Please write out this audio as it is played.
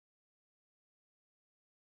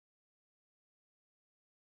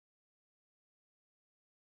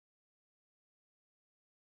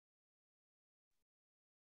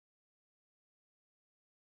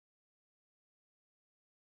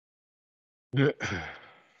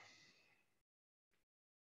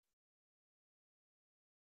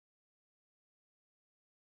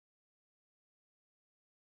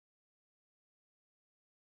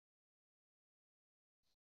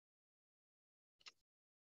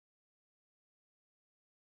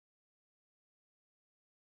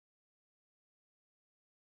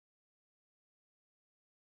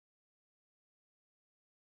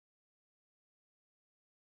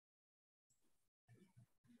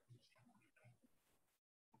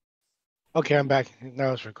Okay, I'm back.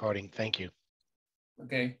 Now it's recording. Thank you.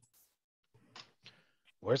 Okay.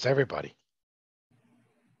 Where's everybody?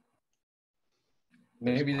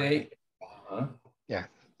 Maybe they. Yeah,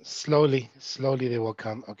 slowly they will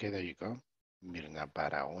come. Okay, there you go. Mirna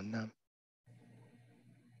para una.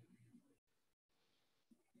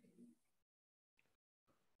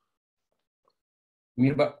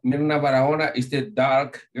 Mirna Barahona is the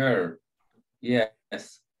dark girl.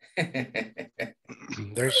 Yes.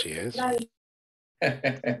 There she is. Hello,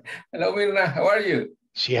 Mirna. How are you?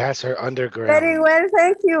 She has her underground. Very well,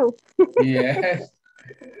 thank you. Yes.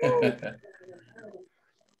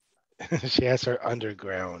 She has her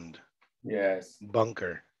underground. Yes.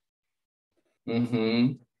 Bunker.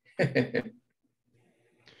 Mm-hmm.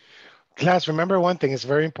 Class, remember one thing, it's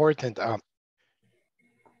very important.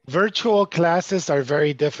 Virtual classes are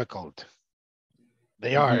very difficult.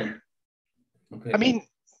 They are. Okay. I mean,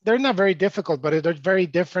 they're not very difficult, but they're very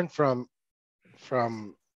different from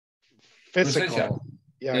physical.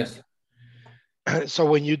 Yeah. Yes. So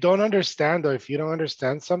when you don't understand, or if you don't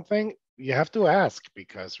understand something, you have to ask,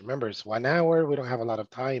 because remember, it's 1 hour. We don't have a lot of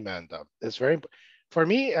time, and it's very, for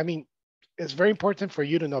me, I mean, it's very important for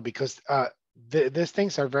you to know, because these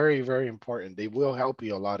things are very, very important. They will help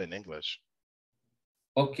you a lot in English.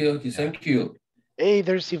 Okay, thank you. Hey,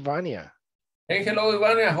 there's Ivania. Hey, hello,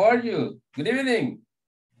 Ivania. How are you? Good evening.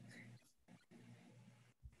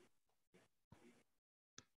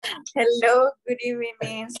 Hello, good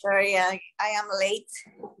evening. Sorry, I am late,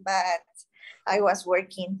 but I was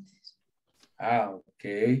working.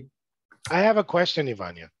 Okay. I have a question,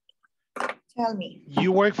 Ivania. Tell me.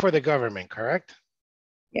 You work for the government, correct?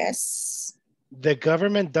 Yes. The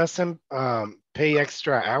government doesn't pay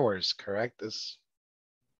extra hours, correct?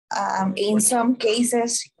 In some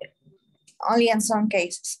cases, only in some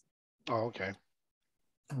cases. Oh, okay.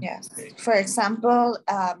 Yes. For example,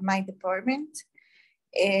 my department,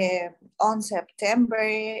 on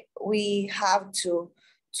September, we have to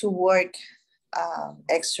work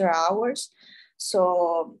extra hours.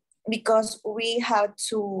 So because we have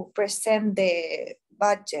to present the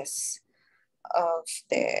budgets of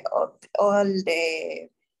all the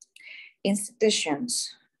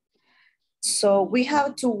institutions. So we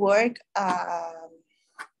have to work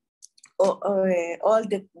all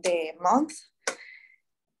the month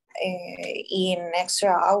in extra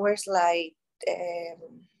hours, like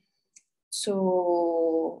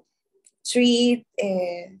to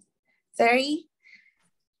 3:30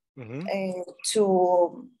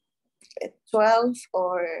 to 12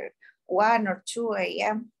 or 1 or 2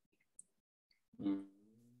 a.m.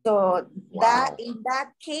 So that in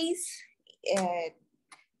that case,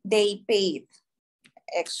 they paid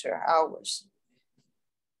extra hours.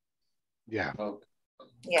 Yeah.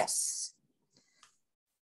 Yes.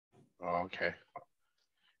 Okay.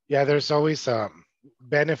 Yeah, there's always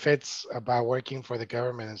benefits about working for the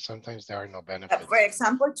government, and sometimes there are no benefits. For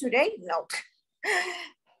example, today, no.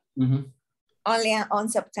 Only on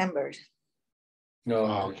September. No.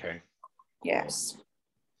 Oh, okay. Yes.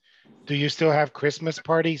 Do you still have Christmas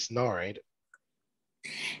parties? No, right?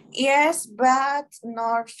 Yes, but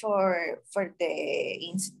not for the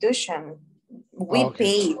institution. We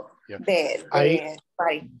pay the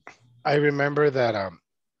party. I remember that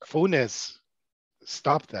Funes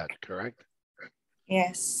stopped that, correct?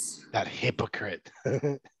 Yes. That hypocrite.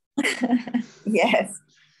 Yes.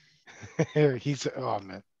 He's, oh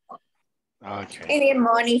man. Okay. He need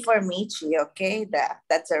money for Michi, okay?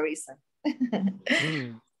 That's the reason.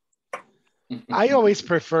 I always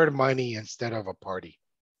preferred money instead of a party.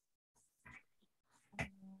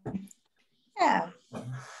 Yeah.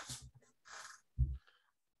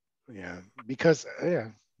 Yeah, because,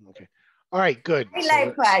 yeah, okay. All right, good. I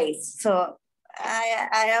like parties, so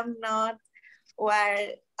I am not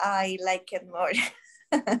why I like it more.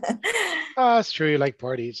 Oh, that's true. You like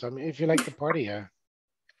parties. I mean, if you like the party, yeah.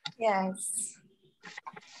 Yes.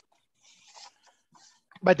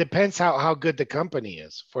 But depends how good the company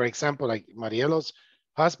is. For example, like Marielo's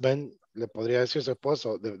husband, le podría decir su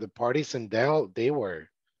esposo, the parties in Dell, they were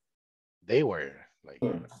like,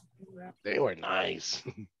 they were nice.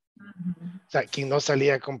 O sea, quien no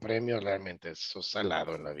salía con premio realmente es so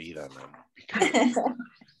salado en la vida, man.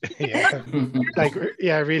 Yeah, like,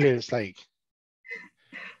 yeah, really, it's like,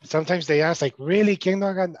 sometimes they ask, like, really, ¿quién no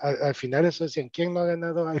ha ganado? Al final eso decían, ¿quién no ha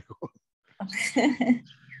ganado algo?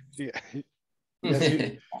 Yeah.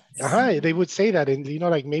 Yes, they would say that, and you know,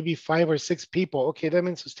 like maybe 5 or 6 people, okay,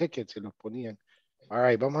 denme sus tickets, y los ponían. All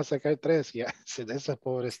right, vamos a sacar 3, ya, se de esa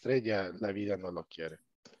pobre estrella, la vida no lo quiere.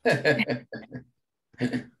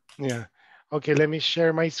 Yeah. Okay, let me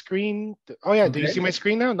share my screen. Oh yeah, do you Okay. see my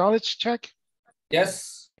screen now? Knowledge check.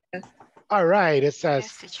 Yes. All right, it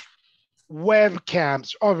says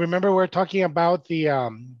webcams. Oh, remember we're talking about the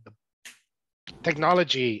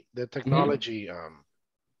technology,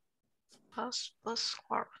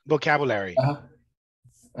 vocabulary.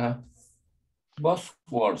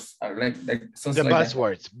 Buzzwords are like sounds The like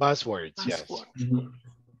that. buzzwords, yes.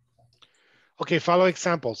 Okay, follow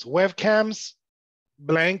examples. Webcams,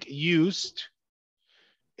 blank, used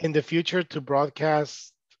in the future to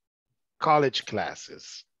broadcast college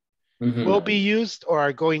classes. Will be used or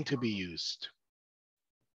are going to be used?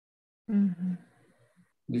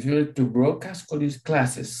 If you to broadcast college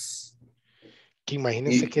classes. Que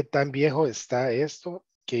imagínense qué tan viejo está esto,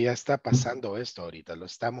 que ya está pasando esto ahorita. Lo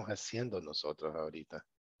estamos haciendo nosotros ahorita.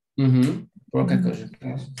 Broadcast college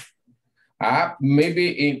classes.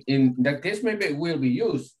 Maybe in that case, maybe it will be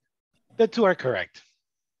used. The two are correct.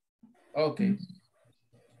 Okay.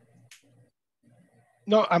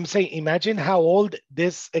 No, I'm saying, imagine how old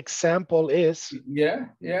this example is. Yeah,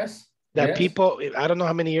 yes. That people, I don't know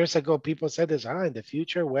how many years ago people said this, in the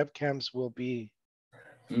future, webcams will be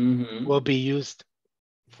used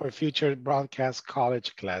for future broadcast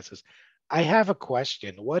college classes. I have a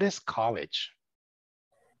question. What is college?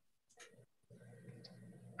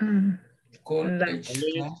 College.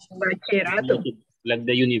 Like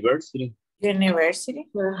the university. University.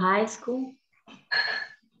 Or high school.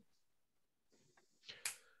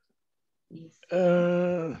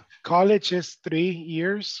 College is 3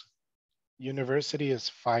 years. University is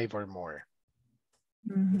 5 or more.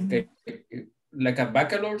 Okay. Like a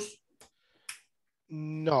bachelor's?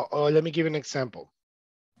 No, let me give you an example.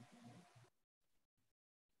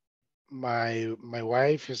 My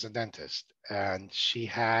wife is a dentist and she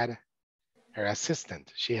had her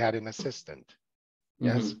assistant. She had an assistant.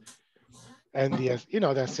 Yes. And the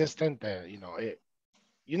assistant,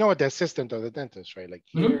 you know what the assistant of the dentist, right? Like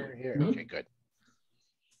here. Okay, good.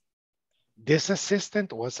 This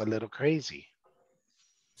assistant was a little crazy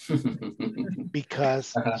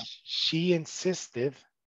because she insisted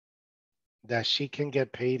that she can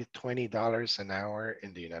get paid $20 an hour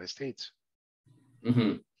in the United States.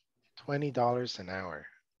 $20 an hour.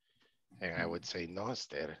 And I would say, no,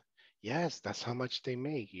 Esther. Yes, that's how much they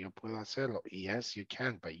make. Yo puedo hacerlo. Yes, you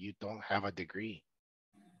can, but you don't have a degree.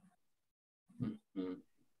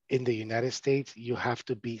 In the United States, you have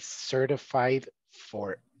to be certified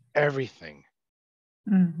for everything.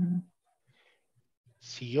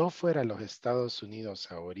 Si yo fuera a los Estados Unidos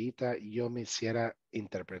ahorita, yo me hiciera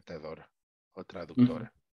interpretador o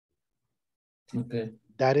traductor. Okay.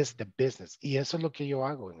 That is the business. Y eso es lo que yo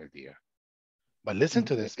hago en el día. But listen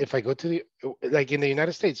to this. If I go to the, like in the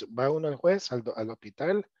United States, va uno al juez, al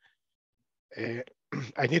hospital. I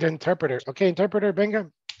need an interpreter. Okay, interpreter,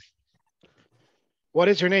 venga. What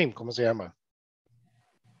is your name? ¿Cómo se llama?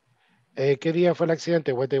 ¿Qué día fue el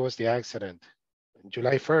accidente? What day was the accident?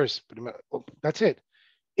 July 1st. That's it.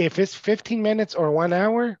 If it's 15 minutes or 1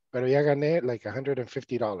 hour, pero ya gané like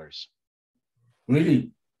 $150.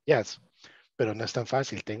 Really? Yes. Pero no es tan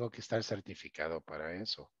fácil. Tengo que estar certificado para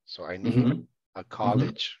eso. So I need a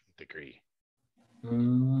college degree.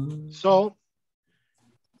 So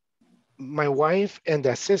my wife and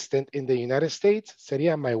the assistant in the United States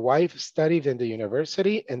sería my wife studied in the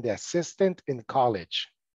university and the assistant in college.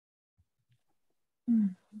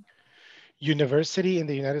 University in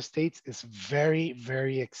the United States is very,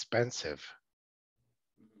 very expensive.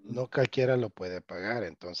 No cualquiera lo puede pagar.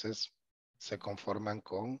 Entonces se conforman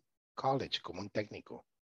con college, como un técnico.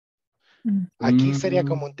 Aquí sería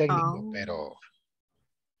como un técnico, pero...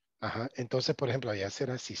 Entonces, por ejemplo, allá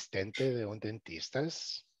ser asistente de un dentista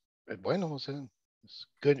es bueno, o sea, es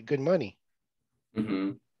good money.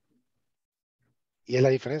 Y es la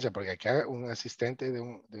diferencia, porque acá un asistente de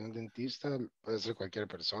un dentista puede ser cualquier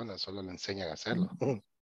persona, solo le enseñan a hacerlo.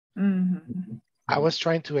 I was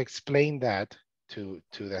trying to explain that to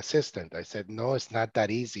the assistant. I said, no, it's not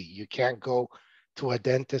that easy. You can't go to a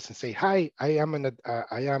dentist and say, hi, I am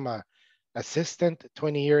a assistant,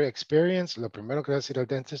 20-year experience. Lo primero que va a decir al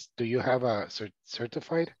dentist, do you have a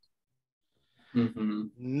certified?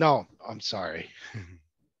 No, I'm sorry.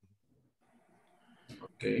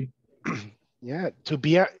 Okay. Yeah, to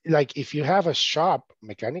be like if you have a shop,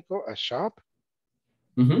 mechanical, a shop,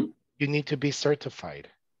 Mm-hmm. you need to be certified.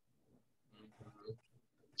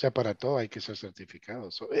 O sea, para todo hay que ser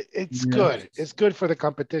certificado. So it's Yeah. good. It's good for the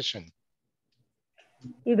competition.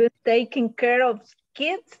 Even taking care of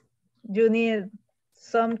kids, you need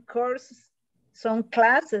some courses, some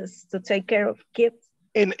classes to take care of kids.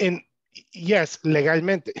 In yes,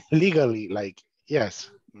 legalmente, legally, like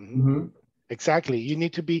yes. Mm-hmm. Exactly. You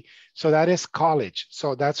need to be, so that is college.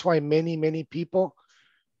 So that's why many people,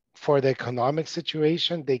 for the economic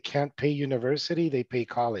situation, they can't pay university, they pay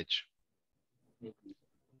college.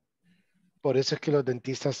 Por eso es que los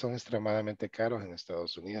dentistas son extremadamente caros en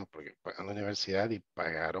Estados Unidos, porque pagan la universidad y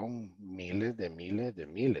pagaron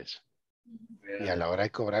miles. Y a la hora de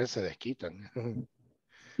cobrar se desquitan.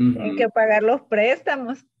 Tienen que pagar los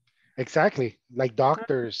préstamos. Exactly. Like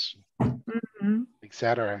doctors,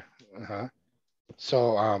 etc.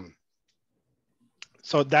 So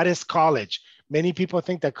that is college. Many people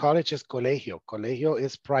think that college is colegio. Colegio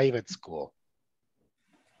is private school.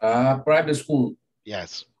 Private school.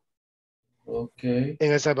 Yes. Okay.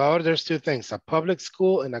 En El Salvador, there's two things, a public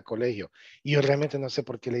school and a colegio. Y yo realmente no sé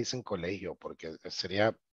por qué le dicen colegio, porque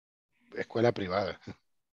sería escuela privada.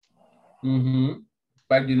 Mm-hmm.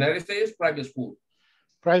 But the United States, private school.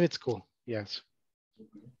 Private school, yes.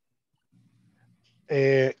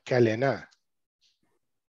 Kalena,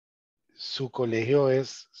 su colegio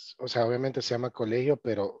es, o sea, obviamente se llama colegio,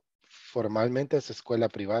 pero formalmente es escuela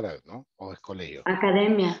privada, ¿no? ¿O es colegio?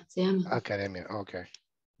 Academia se llama. Academia, okay.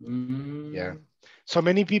 Mm. Yeah. So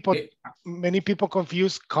many people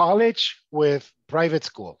confuse college with private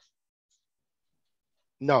school.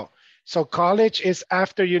 No. So college is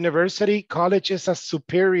after university. College is a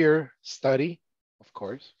superior study, of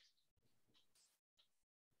course.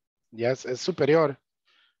 Yes, it's superior,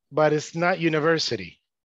 but it's not university.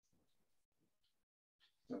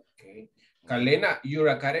 Okay. Kalena, your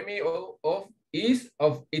academy is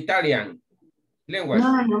of Italian language?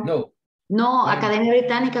 No. No, Academia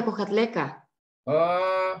Británica Cojatleca.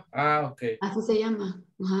 Okay. Así se llama.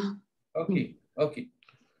 Ajá. Okay, okay.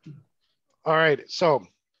 All right, so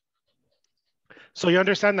you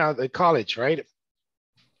understand now the college, right?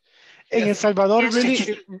 In El Salvador, Yes, really,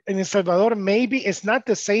 teacher. in El Salvador, maybe it's not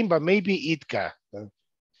the same, but maybe ITCA.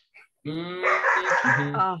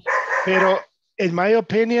 Mm-hmm. Pero, in my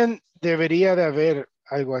opinion, debería de haber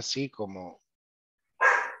algo así como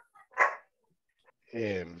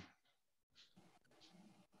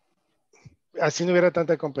así no hubiera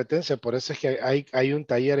tanta competencia. Por eso es que hay un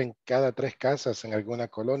taller en cada 3 casas en alguna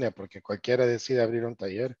colonia, porque cualquiera decide abrir un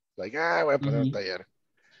taller. Like, voy a poner un taller.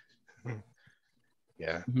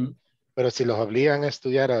 Yeah. Pero si los obligan a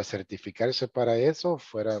estudiar, a certificarse para eso,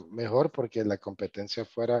 fuera mejor porque la competencia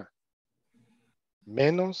fuera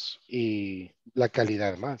menos y la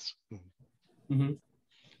calidad más.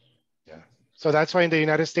 Yeah. So that's why in the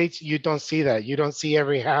United States, you don't see that. You don't see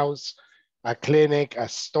every house, a clinic, a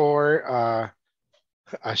store,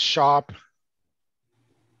 a shop.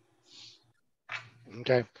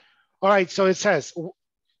 Okay. All right. So it says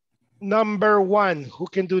number 1. Who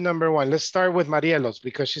can do number 1? Let's start with Marielos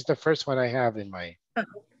because she's the first one I have in my.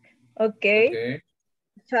 Okay.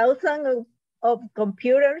 Thousands of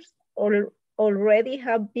computers already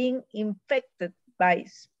have been infected by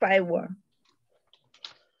spyware.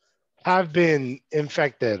 Have been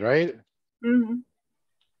infected, right?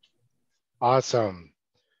 Awesome.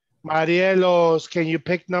 Marielos, can you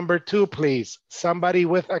pick number 2, please? Somebody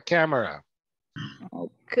with a camera.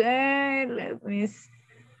 Okay, let me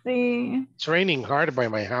see. It's raining hard by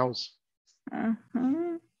my house.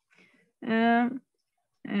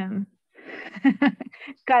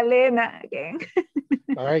 Kalena again.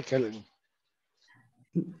 All right, Kalena.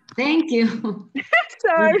 Thank you.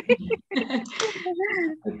 Sorry.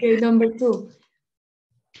 Okay, number 2.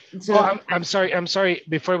 So, I'm sorry.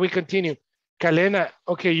 Before we continue, Kalena,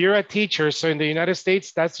 okay, you're a teacher. So in the United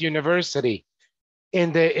States, that's university.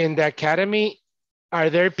 In the academy, are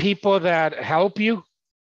there people that help you?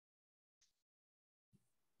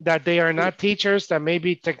 That they are not teachers, that may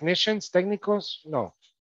be technicians, técnicos? No.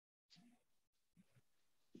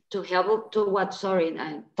 to help to what? Sorry.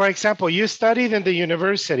 For example, you studied in the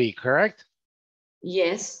university, correct?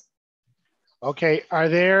 Yes. Okay,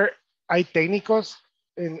 hay técnicos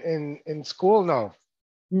in school? No.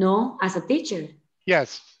 No, as a teacher.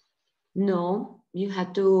 Yes. No, you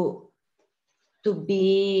have to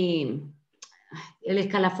be el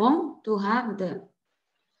escalafón to have the.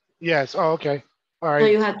 Yes. Oh, okay. All right. So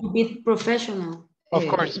you have to be professional. Of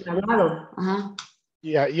course. Graduado.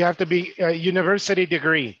 Yeah, you have to be a university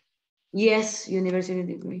degree. Yes, university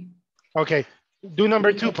degree. Okay. Do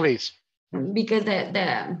number 2, please. Because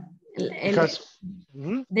Because,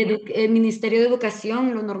 el Ministerio de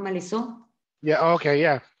Educación lo normalizó. yeah, okay,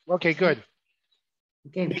 yeah. Okay, good.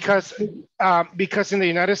 Okay. Because in the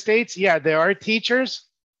United States, yeah, there are teachers,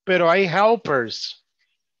 pero hay helpers.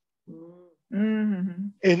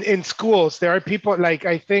 In schools, there are people like,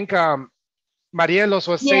 I think Marielos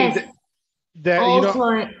was saying that also,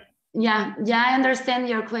 you know. yeah, I understand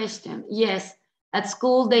your question. Yes, at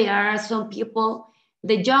school, there are some people,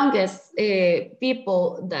 the youngest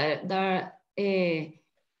people that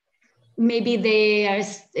maybe they are,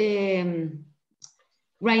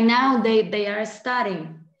 right now, they are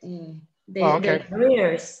studying their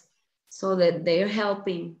careers, so that they're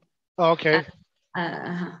helping. Okay.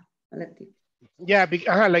 Yeah,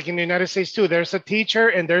 like in the United States too, there's a teacher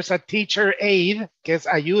and there's a teacher aide, que es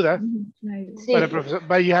ayuda. Sí.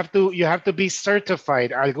 But you have to be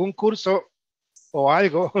certified, algún curso o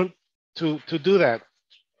algo to do that.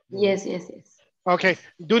 Yes. Okay,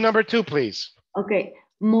 do number 2, please. Okay,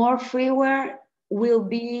 more freeware will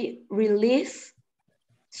be released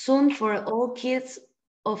soon for all kids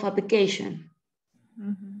of application.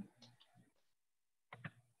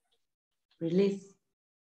 Release.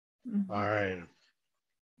 All right.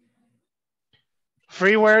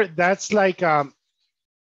 Freeware, that's like,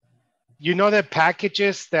 you know, the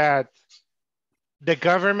packages that the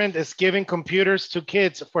government is giving computers to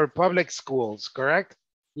kids for public schools, correct?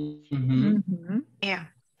 Yeah.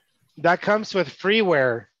 That comes with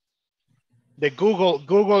freeware, the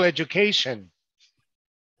Google Education.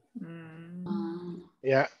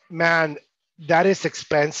 Yeah, man, that is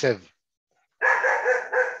expensive.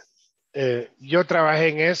 Yo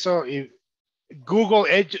trabajé en eso y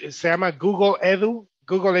se llama Google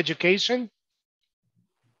Education.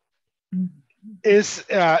 Is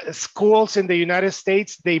schools in the United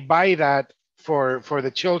States, they buy that for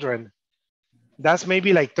the children. That's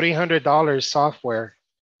maybe like $300 software.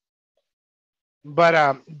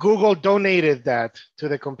 But Google donated that to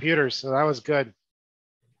the computers, so that was good.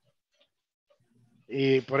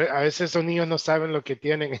 Y a veces los niños no saben lo que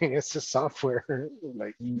tienen en ese software.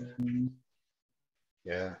 Like,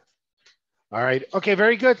 yeah. All right. Okay,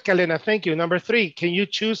 very good, Kalina. Thank you. Number 3. Can you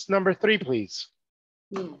choose number 3, please?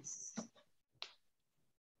 Yes.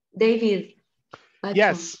 David.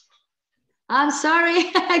 Yes. I'm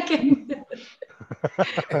sorry.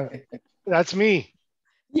 That's me.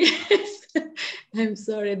 Yes. I'm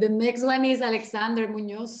sorry. The next one is Alexander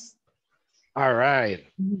Munoz. All right.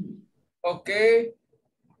 Okay.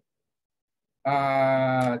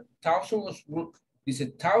 Thousands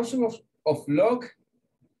of log.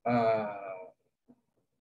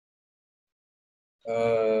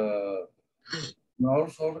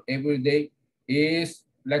 Also every day is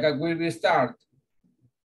like a will be start.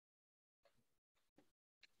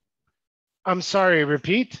 I'm sorry,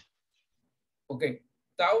 repeat. Okay,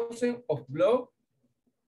 thousands of blog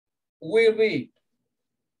will be.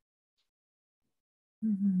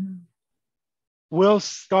 Will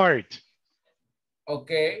start.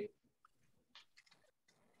 Okay.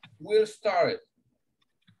 Will start.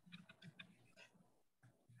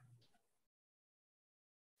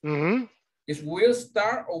 Is will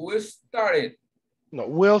start or will started? No,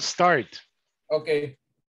 will start. Okay.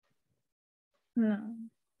 No,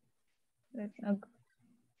 that's not good.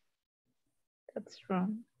 That's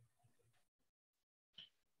wrong.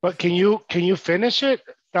 But can you finish it?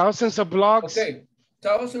 Thousands of blogs. Okay.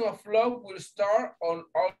 Thousands of blogs will start on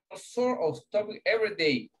all sorts of topics every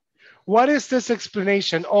day. What is this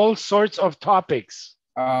explanation? All sorts of topics.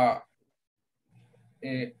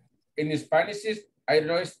 In Spanish, I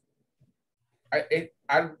know it's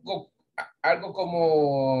algo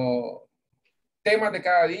como temas de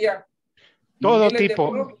cada día. Todo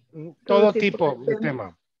tipo de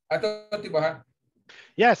tema. Todo tipo, ajá.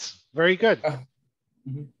 Yes, very good.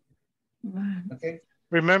 Okay.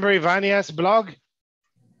 Remember Ivania's blog?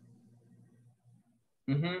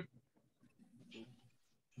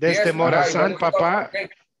 Desde Yes, Morazán, Papá. Okay.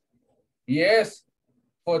 Yes.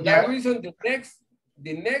 For that reason, the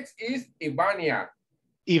next is Ivania.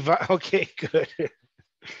 Okay, good.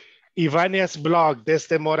 Ivania's blog,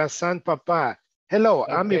 Desde Morazán, Papá. Hello,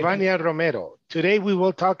 I'm Ivania Romero. Today we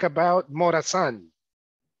will talk about Morazán.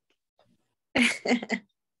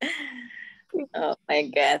 Oh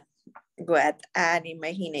my God, what an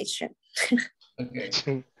imagination.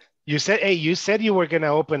 Okay. You said you were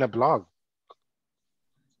gonna open a blog.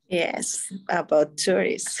 Yes, about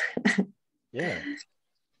tourists. Yeah.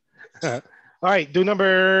 All right, do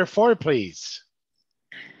number 4, please.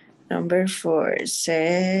 Number 4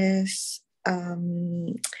 says,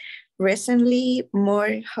 recently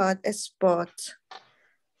more hot spots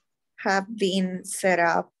have been set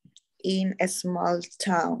up in small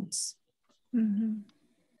towns. Mhm.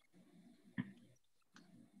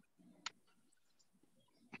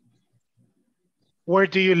 Where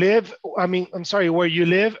do you live? I mean, I'm sorry, where you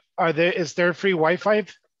live, is there free Wi-Fi?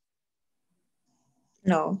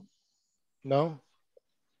 No. No?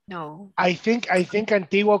 No. I think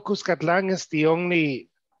Antigua Cuscatlán is the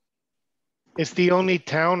only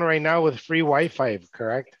town right now with free Wi-Fi,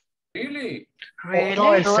 correct? Really? Really?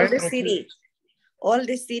 No, el All the centro. city. All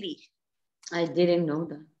the city. I didn't know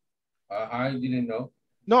that. I didn't know.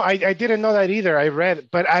 No, I didn't know that either. I read,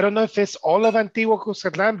 but I don't know if it's all of Antigua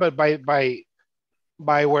Cuscatlán, but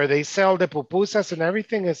by where they sell the pupusas and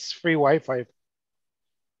everything is free Wi-Fi.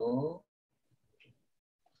 Oh.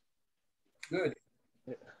 Good.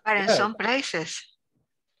 But in Yeah. some places,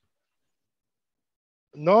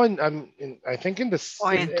 No, I think in the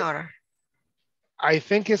or in Toro. I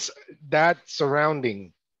think it's that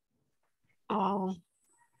surrounding. Oh,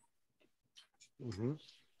 Mhm.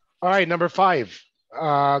 All right, number 5.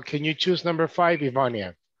 Can you choose number 5,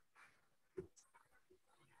 Ivania?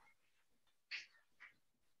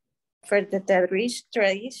 For the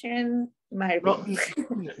tradition, Marvin.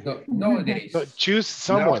 No, nowadays. No, choose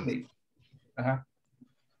someone. Nowadays. Uh-huh.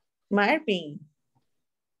 Marvin.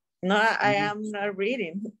 No, I am not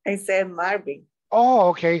reading. I said Marvin. Oh,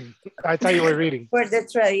 okay. I thought you were reading. For the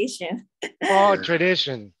tradition. Oh,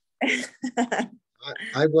 tradition.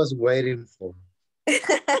 I was waiting for.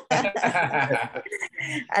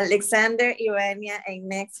 Alexander, Ivania, and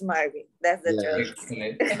next Marvin. That's the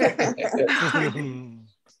tradition. Excellent.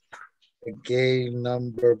 Okay,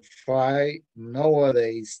 number 5.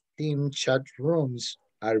 Nowadays, team chat rooms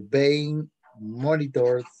are being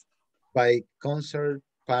monitored by concerned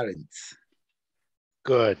parents.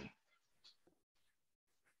 Good.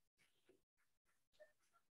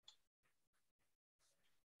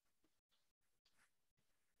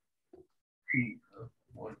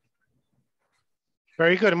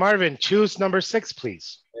 Very good, Marvin. Choose number 6,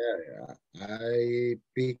 please. Yeah, I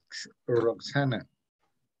picked Roxana.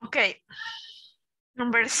 okay.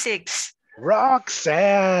 Number 6.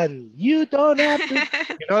 Roxanne, you don't have to.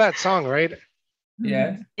 You know that song, right?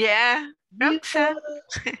 Yeah. Yeah, Roxanne.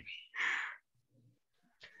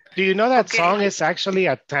 Do you know that Okay. song is actually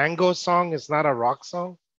a tango song? It's not a rock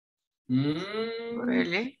song.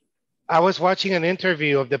 Really? I was watching an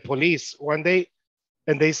interview of the police one day,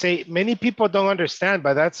 and they say many people don't understand,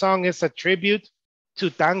 but that song is a tribute to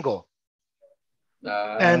tango.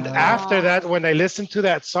 And after that, when I listened to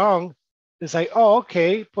that song, it's like, oh,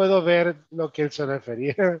 okay, puedo ver lo que él se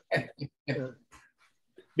refería.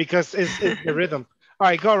 Because it's the rhythm. All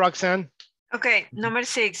right, go, Roxanne. Okay, number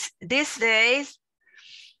 6. These days,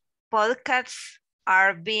 podcasts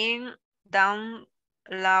are being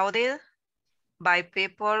downloaded by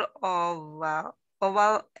people of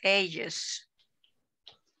all ages.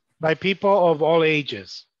 By people of all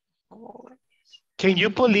ages. Can you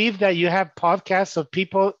believe that you have podcasts of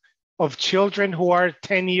people, of children who are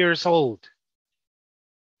 10 years old?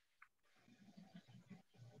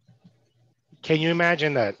 Can you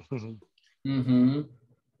imagine that? Mm-hmm.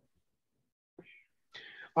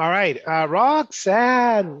 All right,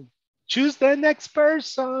 Roxanne, choose the next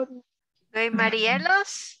person. Okay,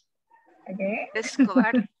 Marielos Okay.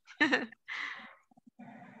 Escobar.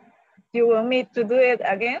 You want me to do it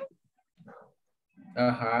again?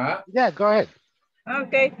 Uh-huh. Yeah, go ahead.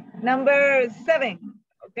 Okay, number 7.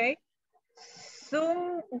 Okay.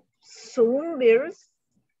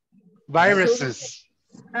 Viruses.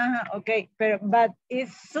 Okay, but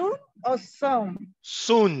is soon or soon?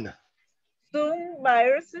 Soon. Soon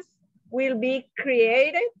viruses will be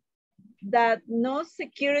created that no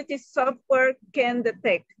security software can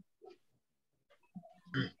detect.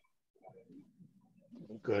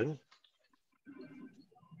 Good.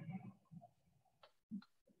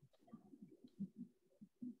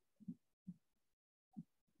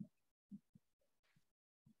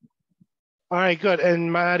 All right, good.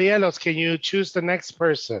 And Marielos, can you choose the next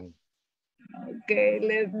person? Okay,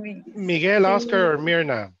 let me. Miguel, Oscar, or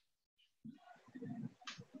Mirna?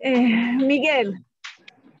 Miguel.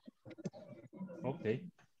 Okay.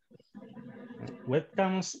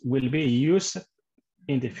 Webcams will be used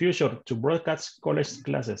in the future to broadcast college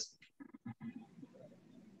classes.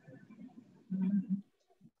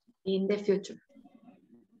 In the future.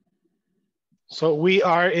 So we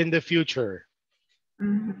are in the future.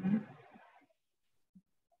 Mm-hmm.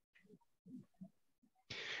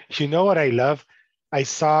 You know what I love? I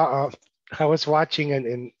saw, I was watching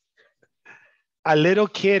and a little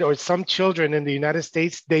kid or some children in the United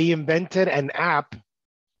States, they invented an app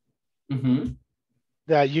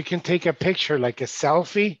that you can take a picture like a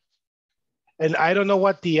selfie And I don't know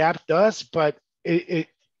what the app does, but it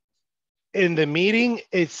in the meeting,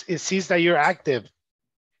 it sees that you're active.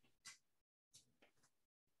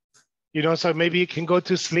 You know, so maybe you can go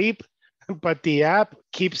to sleep, but the app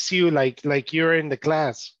keeps you like you're in the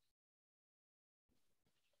class.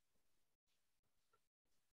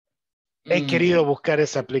 He querido buscar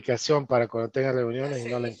esa aplicación para cuando tenga reuniones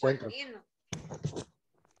y no la encuentro.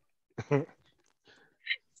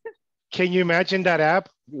 Can you imagine that app?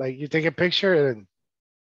 Like you take a picture and...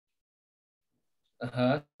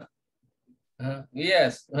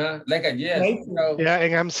 Yes. Like a yes. No. Yeah,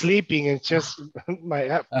 and I'm sleeping. It's just my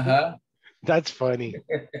app. That's funny.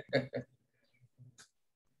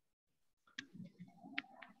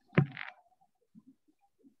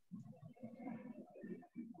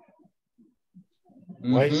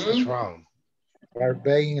 Why is this wrong? Are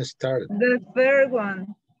being started. The third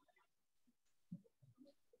one.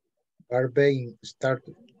 Are being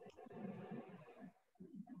started.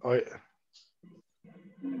 Oh, yeah.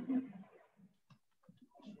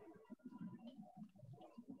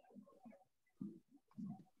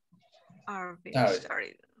 Are being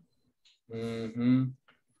started.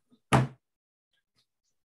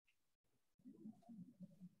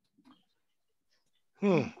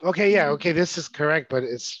 Okay, yeah, okay, this is correct, but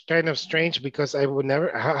it's kind of strange because I would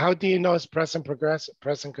never, how do you know it's present progressive,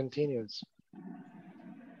 present continuous?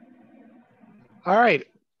 All right,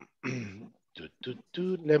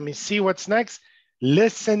 let me see what's next.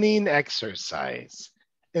 Listening exercise.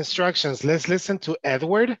 Instructions, let's listen to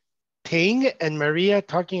Edward, Ting, and Maria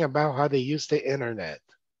talking about how they use the internet.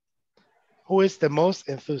 Who is the most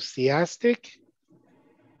enthusiastic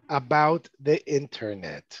about the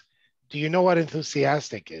internet? Do you know what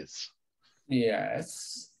enthusiastic is?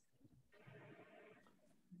 Yes.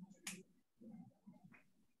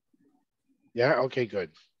 Yeah, okay, good.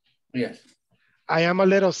 Yes. I am a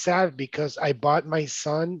little sad because I bought my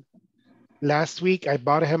son last week, I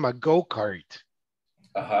bought him a go-kart.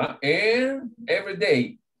 And every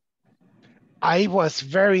day. I was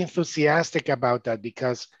very enthusiastic about that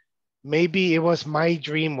because maybe it was my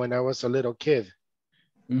dream when I was a little kid.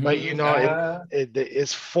 But you know,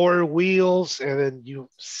 it's 4 wheels and then you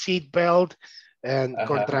seat belt and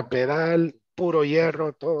contrapedal, puro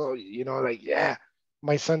hierro, todo, you know, like, yeah,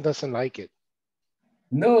 my son doesn't like it.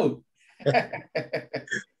 No.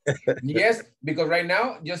 Yes, because right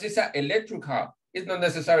now, just it's an electric car. It's not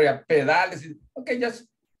necessarily a pedal. Okay, just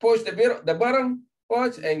push the button,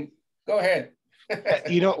 push, and go ahead.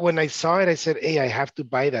 You know, when I saw it, I said, hey, I have to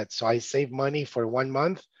buy that. So I saved money for 1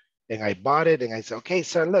 month. And I bought it and I said, okay,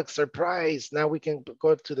 son, look, surprise. Now we can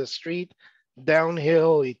go to the street,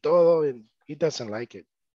 downhill y todo. And he doesn't like it.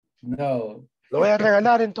 No. Lo voy a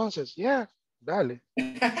regalar entonces. Yeah, dale.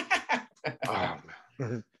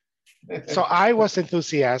 So I was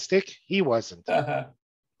enthusiastic. He wasn't. All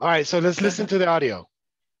right, so let's listen to the audio.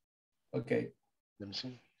 Okay. Let me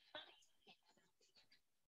see.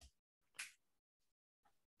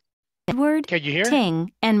 Edward, can you hear?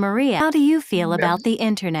 Ting, and Maria, how do you feel about the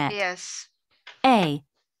internet? Yes. A.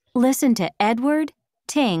 Listen to Edward,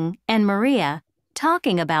 Ting, and Maria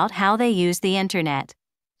talking about how they use the internet.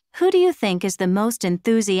 Who do you think is the most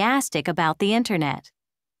enthusiastic about the internet?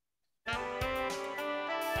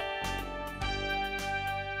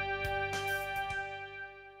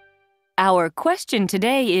 Our question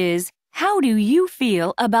today is, how do you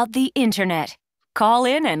feel about the internet? Call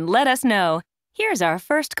in and let us know. Here's our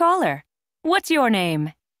first caller. What's your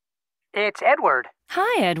name? It's Edward.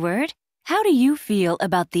 Hi, Edward. How do you feel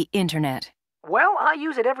about the internet? Well, I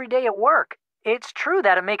use it every day at work. It's true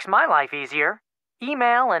that it makes my life easier.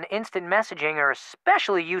 Email and instant messaging are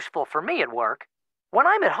especially useful for me at work. When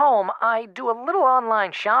I'm at home, I do a little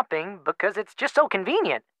online shopping because it's just so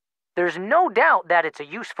convenient. There's no doubt that it's a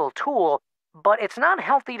useful tool, but it's not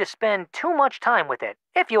healthy to spend too much time with it,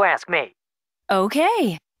 if you ask me.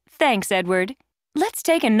 Okay. Thanks, Edward. Let's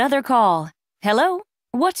take another call. Hello?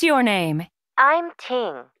 What's your name? I'm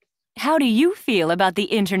Ting. How do you feel about the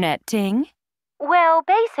internet, Ting? Well,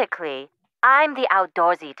 basically, I'm the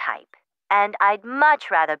outdoorsy type, and I'd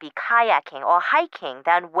much rather be kayaking or hiking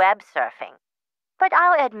than web surfing. But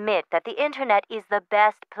I'll admit that the internet is the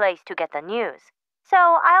best place to get the news, so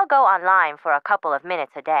I'll go online for a couple of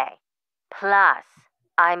minutes a day. Plus,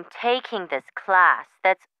 I'm taking this class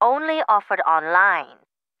that's only offered online,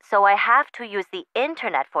 so I have to use the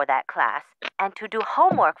internet for that class and to do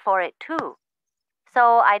homework for it too.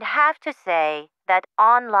 So I'd have to say that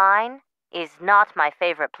online is not my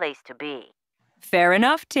favorite place to be. Fair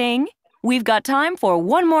enough, Ting. We've got time for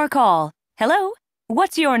one more call. Hello?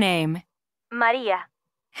 What's your name? Maria.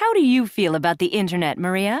 How do you feel about the internet,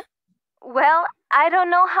 Maria? Well, I don't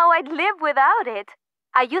know how I'd live without it.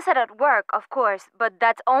 I use it at work, of course, but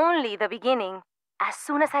that's only the beginning. As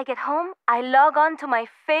soon as I get home, I log on to my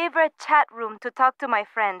favorite chat room to talk to my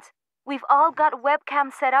friends. We've all got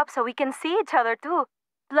webcams set up so we can see each other too.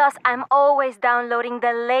 Plus, I'm always downloading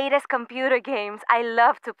the latest computer games I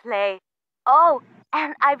love to play. Oh,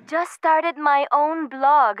 and I've just started my own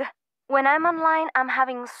blog. When I'm online, I'm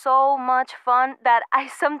having so much fun that I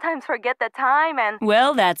sometimes forget the time and...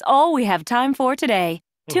 Well, that's all we have time for today.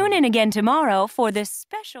 Tune in again tomorrow for this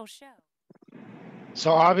special show.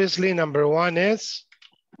 So obviously number 1 is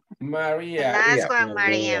Maria. Last one,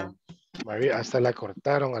 Maria. Maria. Hasta la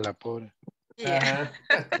cortaron a la pobre. Yeah.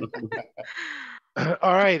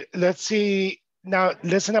 All right, let's see. Now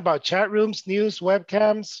listen about chat rooms, news,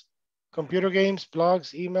 webcams, computer games,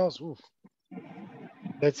 blogs, emails. Oof.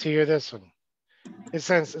 Let's hear this one. It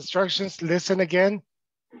says instructions, listen again.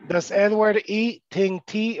 Does Edward E, Ting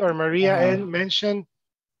T, or Maria N mention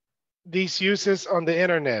these uses on the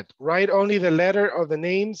internet? Write only the letter of the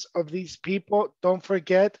names of these people. Don't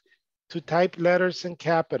forget to type letters in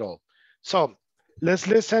capital. So let's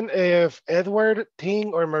listen if Edward,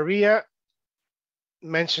 Ting, or Maria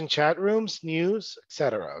mention chat rooms, news,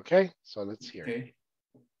 etc. Okay, so let's hear it.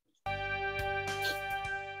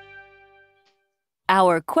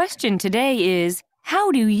 Our question today is,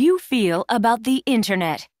 how do you feel about the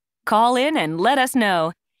internet? Call in and let us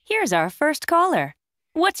know. Here's our first caller.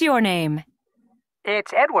 What's your name?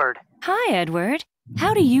 It's Edward. Hi, Edward.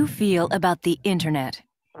 How do you feel about the internet?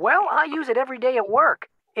 Well, I use it every day at work.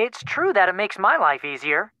 It's true that it makes my life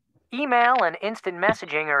easier. Email and instant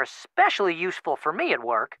messaging are especially useful for me at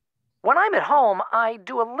work. When I'm at home, I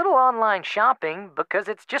do a little online shopping because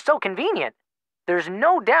it's just so convenient. There's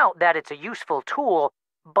no doubt that it's a useful tool,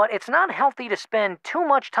 but it's not healthy to spend too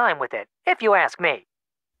much time with it, if you ask me.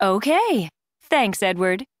 Okay. Thanks,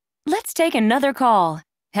 Edward. Let's take another call.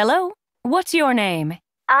 Hello? What's your name?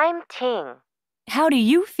 I'm Ting. How do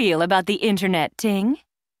you feel about the internet, Ting?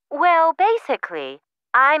 Well, basically,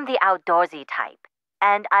 I'm the outdoorsy type,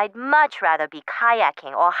 and I'd much rather be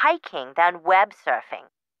kayaking or hiking than web surfing.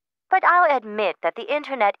 But I'll admit that the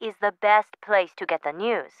internet is the best place to get the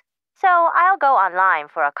news, so I'll go online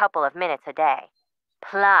for a couple of minutes a day.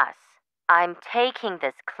 Plus, I'm taking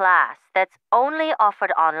this class that's only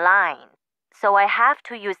offered online, so I have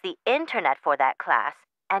to use the internet for that class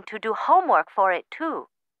and to do homework for it too.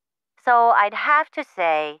 So I'd have to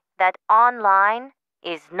say that online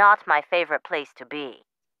is not my favorite place to be.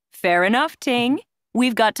 Fair enough, Ting.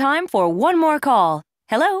 We've got time for one more call.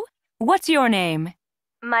 Hello? What's your name?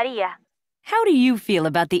 Maria. How do you feel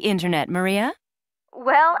about the internet, Maria?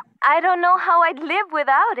 Well, I don't know how I'd live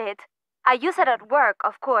without it. I use it at work,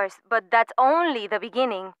 of course, but that's only the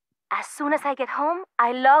beginning. As soon as I get home,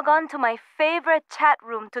 I log on to my favorite chat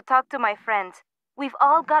room to talk to my friends. We've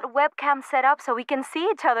all got webcams set up so we can see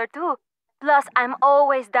each other too. Plus, I'm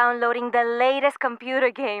always downloading the latest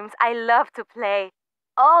computer games I love to play.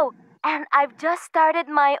 Oh, and I've just started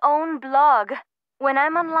my own blog. When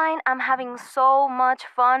I'm online, I'm having so much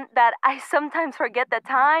fun that I sometimes forget the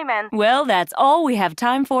time and... Well, that's all we have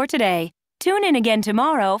time for today. Tune in again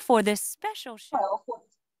tomorrow for this special show.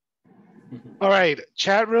 All right,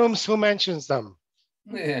 chat rooms, who mentions them?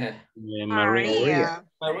 Maria.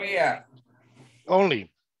 Maria.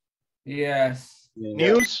 Only. Yes.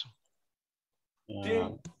 News?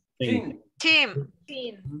 Team.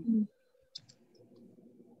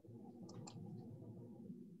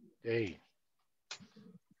 Hey.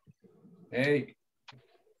 Hey.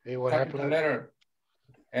 Hey, what Capital happened? Letter.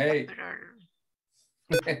 Hey.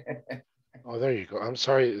 Oh, there you go. I'm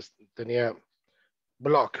sorry. Tenía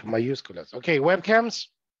block mayúsculas. Okay, webcams?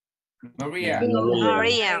 Maria.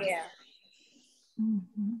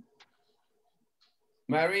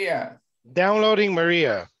 Maria. Downloading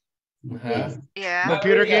Maria. Yeah.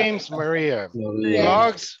 Computer games, Maria.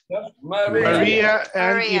 Blogs, Maria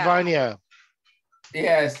and Ivania.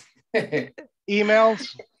 Yes.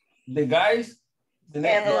 Emails? The guys?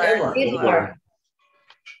 Edward.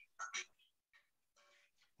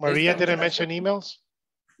 Maria didn't mention emails?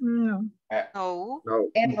 No. No.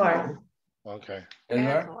 Edward. Okay.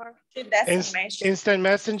 Edward? She doesn't mention. Instant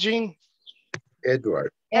messaging?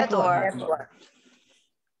 Edward. Edward.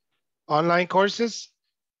 Online courses?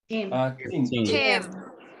 Tim. Tim.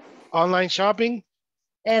 Online shopping?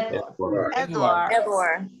 Edward.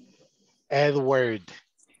 Edward.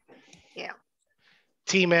 Yeah.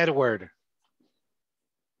 Team Edward.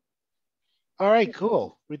 All right,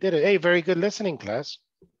 cool. We did it. Hey, very good listening, class.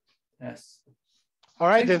 Yes. All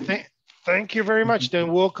right, then thank you very much.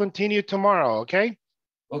 Then we'll continue tomorrow, okay?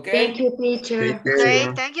 Okay. Thank you, teacher. Okay,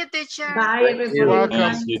 thank you, teacher. Bye, everybody. You're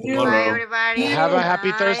welcome. See you Bye, tomorrow. everybody. Have a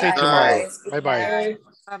happy Bye. Thursday Bye, tomorrow. guys. Good Bye-bye. night.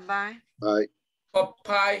 Bye-bye. Bye.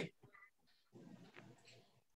 Bye.